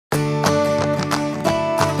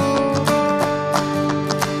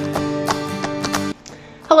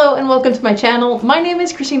Hello and welcome to my channel. My name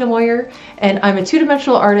is Christina Moyer and I'm a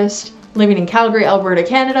two-dimensional artist living in Calgary, Alberta,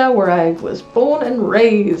 Canada, where I was born and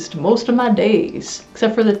raised most of my days,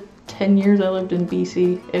 except for the 10 years I lived in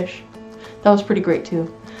BC-ish. That was pretty great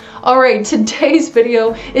too. Alright, today's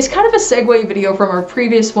video is kind of a segue video from our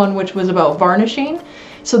previous one, which was about varnishing.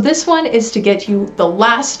 So this one is to get you the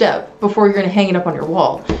last step before you're going to hang it up on your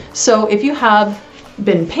wall. So if you have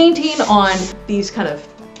been painting on these kind of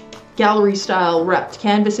gallery style wrapped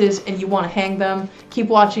canvases and you want to hang them, keep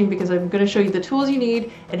watching because I'm going to show you the tools you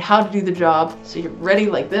need and how to do the job so you're ready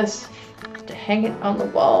like this to hang it on the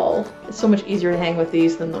wall. It's so much easier to hang with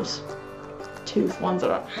these than those tooth ones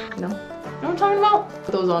that are, you know what I'm talking about?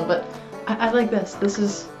 Put those on, but I like this. This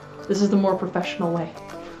is the more professional way.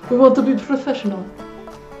 We want to be professional.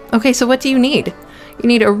 Okay, so what do you need? You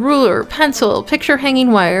need a ruler, pencil, picture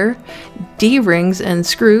hanging wire, D-rings and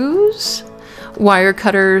screws, wire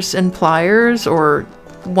cutters and pliers, or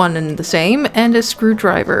one and the same, and a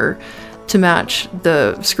screwdriver to match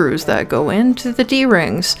the screws that go into the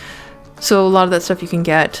D-rings. So a lot of that stuff you can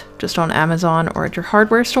get just on Amazon or at your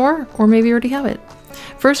hardware store, or maybe you already have it.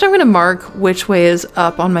 First, I'm going to mark which way is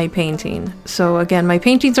up on my painting. So again, my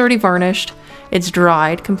painting's already varnished. It's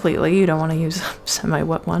dried completely. You don't want to use a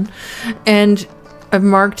semi-wet one. And I've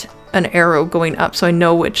marked an arrow going up so I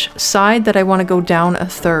know which side that I want to go down a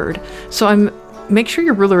third. So make sure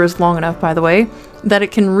your ruler is long enough, by the way, that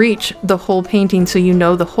it can reach the whole painting so you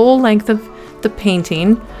know the whole length of the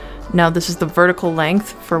painting. Now this is the vertical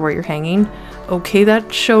length for where you're hanging. Okay,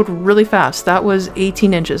 that showed really fast. That was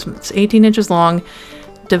 18 inches. It's 18 inches long.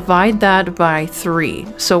 Divide that by 3.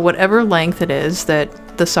 So whatever length it is,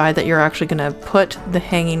 that the side that you're actually going to put the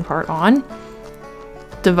hanging part on,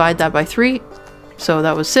 divide that by 3. So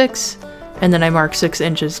that was 6. And then I marked 6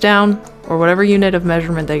 inches down, or whatever unit of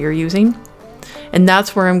measurement that you're using. And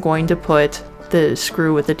that's where I'm going to put the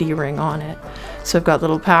screw with the D-ring on it. So I've got a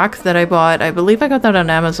little pack that I bought. I believe I got that on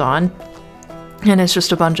Amazon. And it's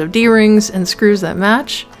just a bunch of D-rings and screws that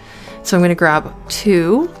match. So I'm going to grab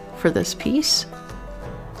 2 for this piece.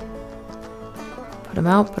 Put them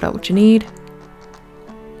out, put out what you need.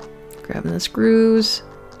 Grabbing the screws,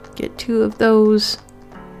 get 2 of those.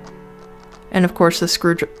 And of course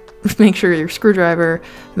the make sure your screwdriver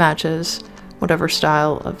matches whatever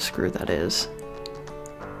style of screw that is.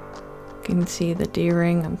 You can see the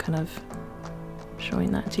D-ring, I'm kind of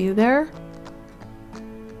showing that to you there.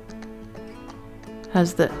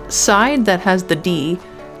 Has the side that has the D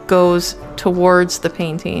goes towards the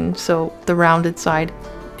painting, so the rounded side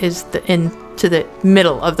is into the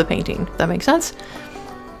middle of the painting. That makes sense?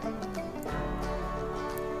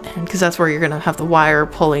 And because that's where you're gonna have the wire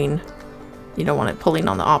pulling. You don't want it pulling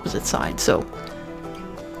on the opposite side, so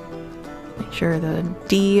make sure the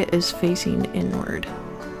D is facing inward.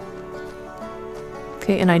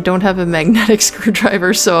 Okay, and I don't have a magnetic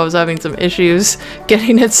screwdriver, so I was having some issues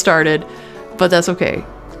getting it started, but that's okay.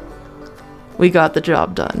 We got the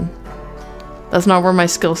job done. That's not where my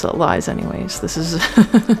skill set lies anyways. This is...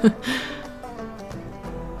 There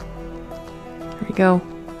we go.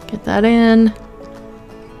 Get that in.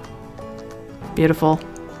 Beautiful.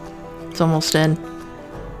 It's almost in.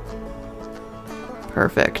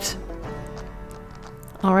 Perfect.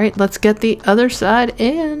 Alright, let's get the other side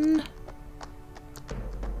in.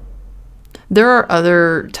 There are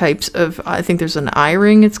other types of, I think there's an eye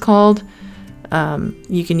ring it's called.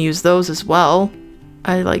 You can use those as well.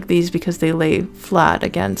 I like these because they lay flat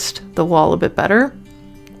against the wall a bit better.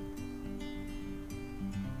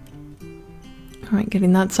 Alright,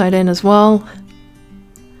 getting that side in as well.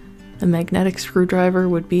 A magnetic screwdriver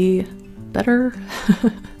would be better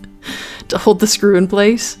to hold the screw in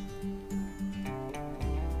place.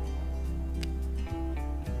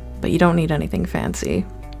 But you don't need anything fancy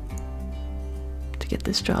to get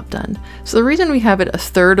this job done. So the reason we have it a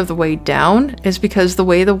third of the way down is because the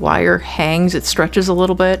way the wire hangs, it stretches a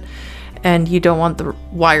little bit and you don't want the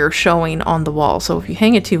wire showing on the wall. So if you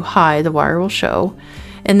hang it too high, the wire will show.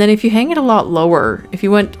 And then if you hang it a lot lower, if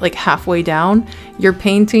you went like halfway down, your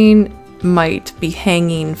painting might be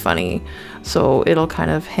hanging funny. So it'll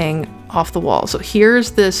kind of hang off the wall. So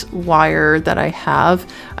here's this wire that I have.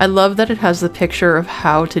 I love that it has the picture of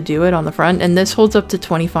how to do it on the front, and this holds up to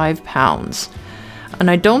 25 pounds.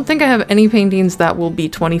 And I don't think I have any paintings that will be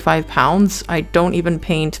 25 pounds. I don't even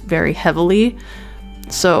paint very heavily.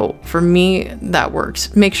 So for me, that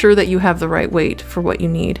works. Make sure that you have the right weight for what you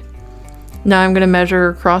need. Now I'm going to measure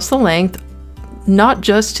across the length, not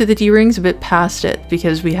just to the D-rings, a bit past it,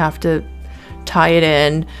 because we have to tie it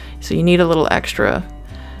in, so you need a little extra.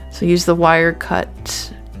 So use the wire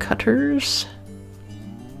cutters.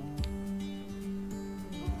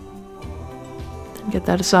 Get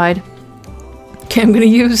that aside. Okay, I'm gonna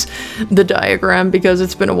use the diagram because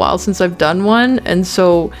it's been a while since I've done one, and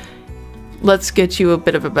so let's get you a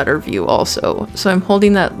bit of a better view also. So I'm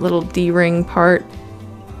holding that little D-ring part,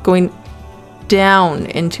 going down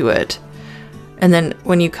into it, and then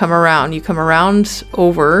when you come around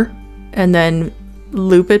over, and then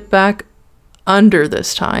loop it back under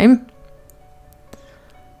this time,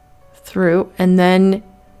 through, and then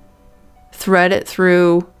thread it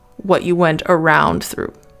through what you went around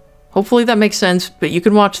through. Hopefully that makes sense, but you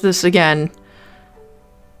can watch this again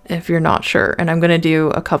if you're not sure, and I'm gonna do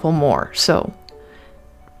a couple more. So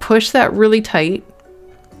push that really tight,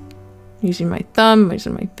 using my thumb,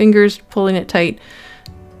 using my fingers, pulling it tight,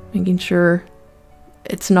 making sure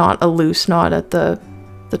it's not a loose knot at the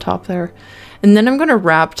top there. And then I'm gonna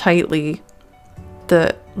wrap tightly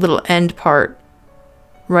the little end part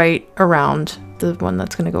right around the one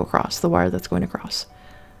that's gonna go across, the wire that's going across.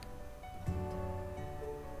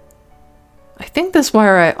 I think this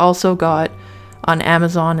wire I also got on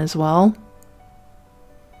Amazon as well.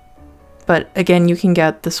 But again, you can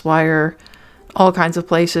get this wire all kinds of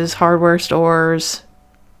places, hardware stores.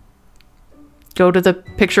 Go to the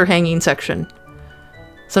picture hanging section.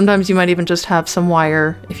 Sometimes you might even just have some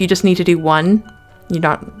wire. If you just need to do one, you're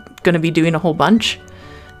not going to be doing a whole bunch,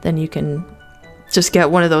 then you can just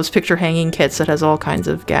get one of those picture hanging kits that has all kinds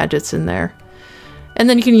of gadgets in there. And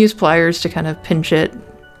then you can use pliers to kind of pinch it.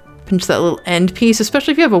 Pinch that little end piece,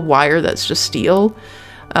 especially if you have a wire that's just steel.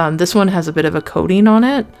 This one has a bit of a coating on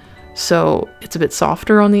it, so it's a bit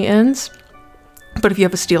softer on the ends. But if you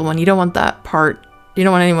have a steel one, you don't want that part, you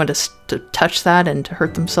don't want anyone to touch that and to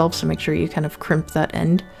hurt themselves, so make sure you kind of crimp that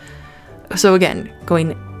end. So again,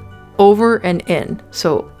 going over and in,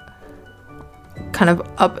 so kind of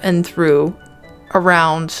up and through,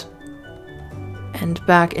 around, and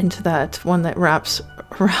back into that one that wraps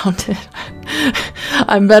around it.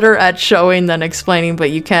 I'm better at showing than explaining,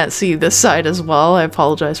 but you can't see this side as well. I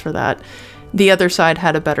apologize for that. The other side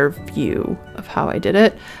had a better view of how I did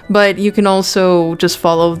it, but you can also just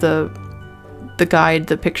follow the guide,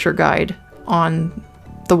 the picture guide on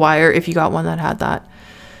the wire if you got one that had that.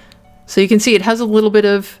 So you can see it has a little bit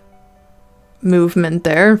of movement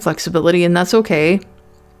there, flexibility, and that's okay.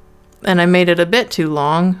 And I made it a bit too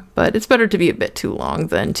long, but it's better to be a bit too long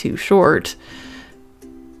than too short.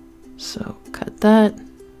 So cut that.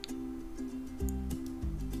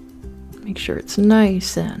 Make sure it's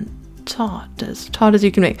nice and taut as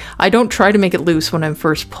you can make. I don't try to make it loose when I'm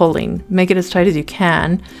first pulling. Make it as tight as you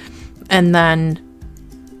can, and then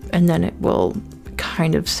it will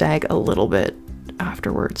kind of sag a little bit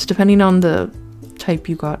afterwards, depending on the type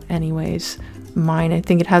you got anyways. Mine, I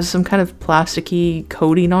think it has some kind of plasticky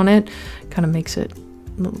coating on it, kind of makes it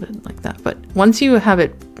a little bit like that. But once you have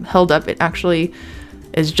it held up, it actually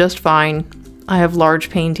is just fine. I have large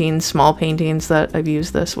paintings, small paintings that I've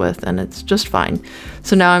used this with, and it's just fine.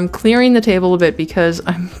 So now I'm clearing the table a bit because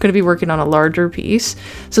I'm going to be working on a larger piece.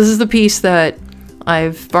 So this is the piece that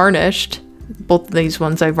I've varnished. Both of these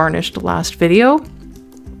ones I varnished last video.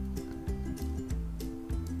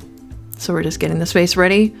 So we're just getting the space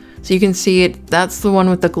ready. So you can see it, that's the one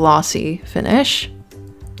with the glossy finish.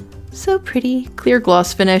 So pretty, clear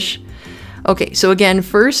gloss finish. Okay, so again,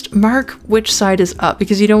 first mark which side is up,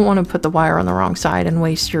 because you don't want to put the wire on the wrong side and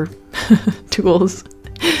waste your tools.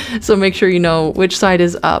 So make sure you know which side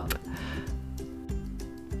is up.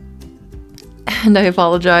 And I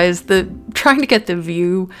apologize, trying to get the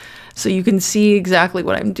view so you can see exactly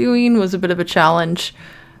what I'm doing was a bit of a challenge.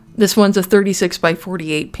 This one's a 36 by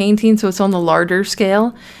 48 painting, so it's on the larger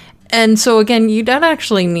scale. And so again, you don't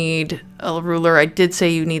actually need a ruler. I did say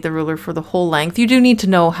you need the ruler for the whole length. You do need to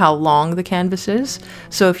know how long the canvas is.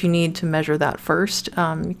 So if you need to measure that first,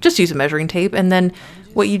 just use a measuring tape. And then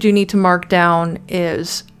what you do need to mark down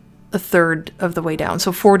is a third of the way down.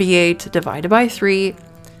 So 48 divided by 3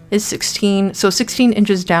 is 16. So 16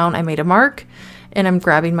 inches down, I made a mark. And I'm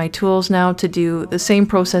grabbing my tools now to do the same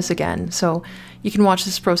process again. So you can watch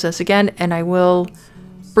this process again, and I will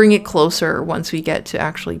bring it closer once we get to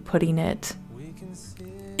actually putting it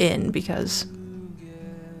in, because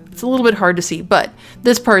it's a little bit hard to see, but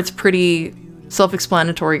this part's pretty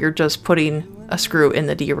self-explanatory. You're just putting a screw in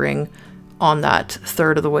the D-ring on that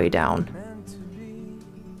third of the way down.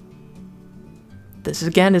 This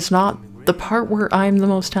again is not the part where I'm the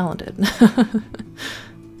most talented.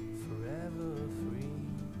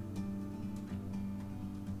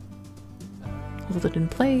 Hold it in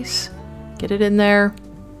place, get it in there.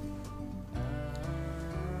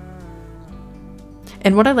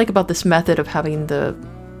 And what I like about this method of having the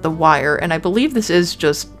wire, and I believe this is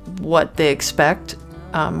just what they expect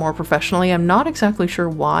more professionally. I'm not exactly sure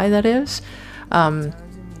why that is.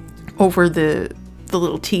 over the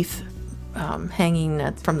little teeth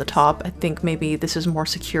hanging from the top. I think maybe this is more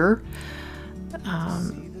secure.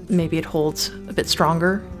 Maybe it holds a bit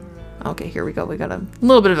stronger. Okay, here we go. We got a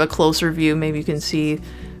little bit of a closer view. Maybe you can see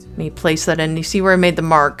me place that in. You see where I made the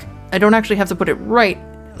mark? I don't actually have to put it right.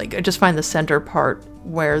 Like, I just find the center part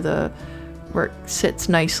where it sits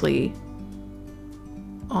nicely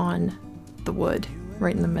on the wood,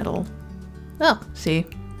 right in the middle. Oh, see?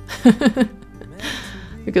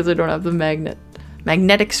 Because I don't have the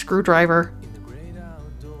magnetic screwdriver.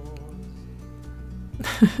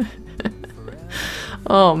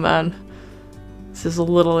 Oh man, this is a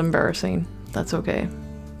little embarrassing. That's okay.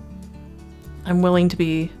 I'm willing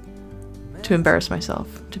to embarrass myself,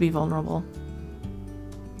 to be vulnerable.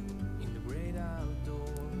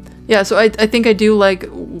 Yeah, so I think I do like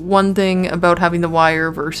one thing about having the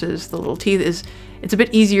wire versus the little teeth is it's a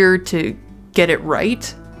bit easier to get it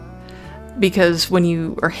right, because when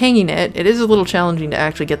you are hanging it, it is a little challenging to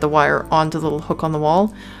actually get the wire onto the little hook on the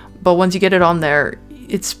wall. But once you get it on there,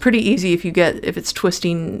 it's pretty easy if it's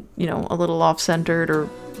twisting, you know, a little off-centered or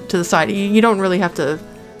to the side. You don't really have to,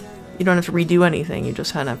 you don't have to redo anything. You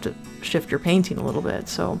just kind of have to shift your painting a little bit.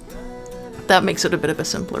 So that makes it a bit of a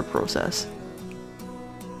simpler process.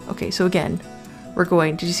 Okay, so again,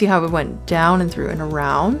 did you see how it went down and through and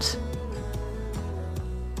around?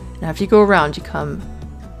 Now if you go around, you come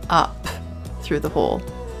up through the hole.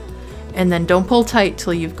 And then don't pull tight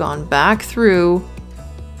till you've gone back through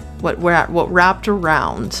what wrapped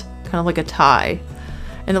around, kind of like a tie.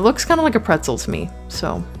 And it looks kind of like a pretzel to me,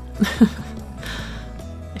 so.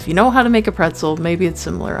 If you know how to make a pretzel, maybe it's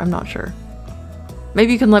similar, I'm not sure.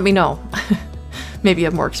 Maybe you can let me know. Maybe you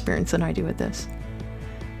have more experience than I do with this.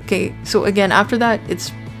 Okay, so again, after that,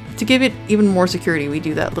 it's to give it even more security, we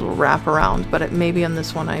do that little wrap around, but maybe on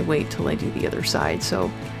this one I wait till I do the other side,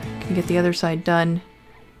 so I can get the other side done.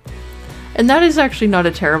 And that is actually not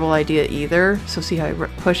a terrible idea either. So see how I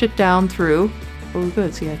push it down through. Oh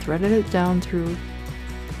good, see I threaded it down through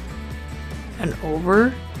and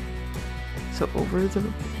over. So over and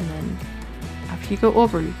then after you go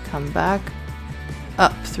over, you come back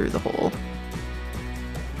up through the hole.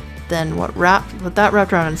 Then let that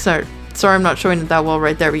wrapped around and start. Sorry I'm not showing it that well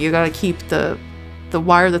right there, but you gotta keep the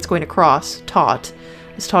wire that's going across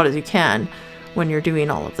as taut as you can when you're doing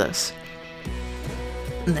all of this.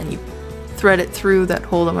 And then you thread it through that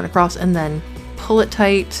hole that went across and then pull it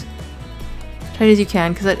tight as you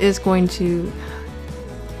can, because that is going to,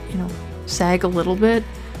 you know, sag a little bit.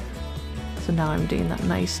 So now I'm doing that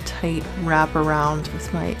nice tight wrap around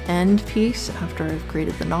with my end piece after I've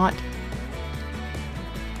created the knot.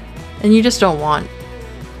 And you just don't want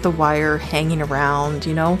the wire hanging around,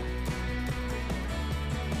 you know?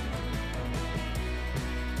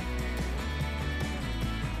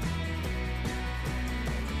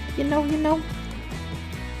 You know.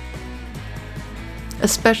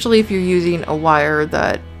 Especially if you're using a wire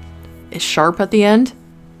that is sharp at the end,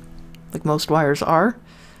 like most wires are.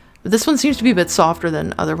 But this one seems to be a bit softer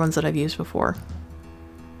than other ones that I've used before.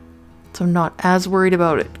 So I'm not as worried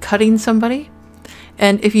about it cutting somebody.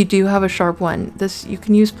 And if you do have a sharp one, you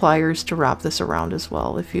can use pliers to wrap this around as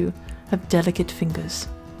well if you have delicate fingers.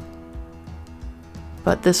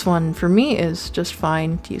 But this one for me is just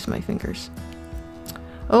fine to use my fingers.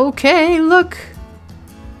 Okay, look!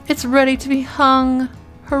 It's ready to be hung!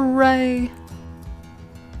 Hooray!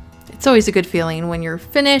 It's always a good feeling when you're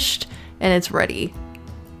finished and it's ready.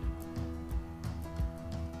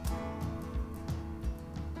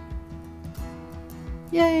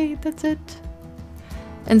 Yay, that's it.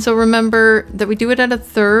 And so remember that we do it at a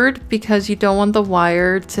third because you don't want the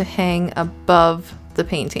wire to hang above the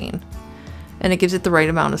painting. And it gives it the right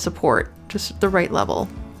amount of support, just the right level.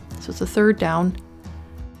 So it's a third down.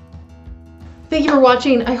 Thank you for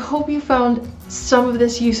watching. I hope you found some of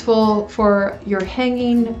this useful for your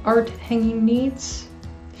art hanging needs.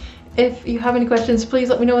 If you have any questions, please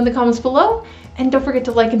let me know in the comments below. And don't forget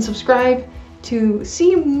to like and subscribe to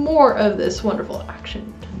see more of this wonderful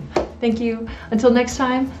action. Thank you. Until next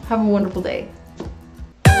time, have a wonderful day.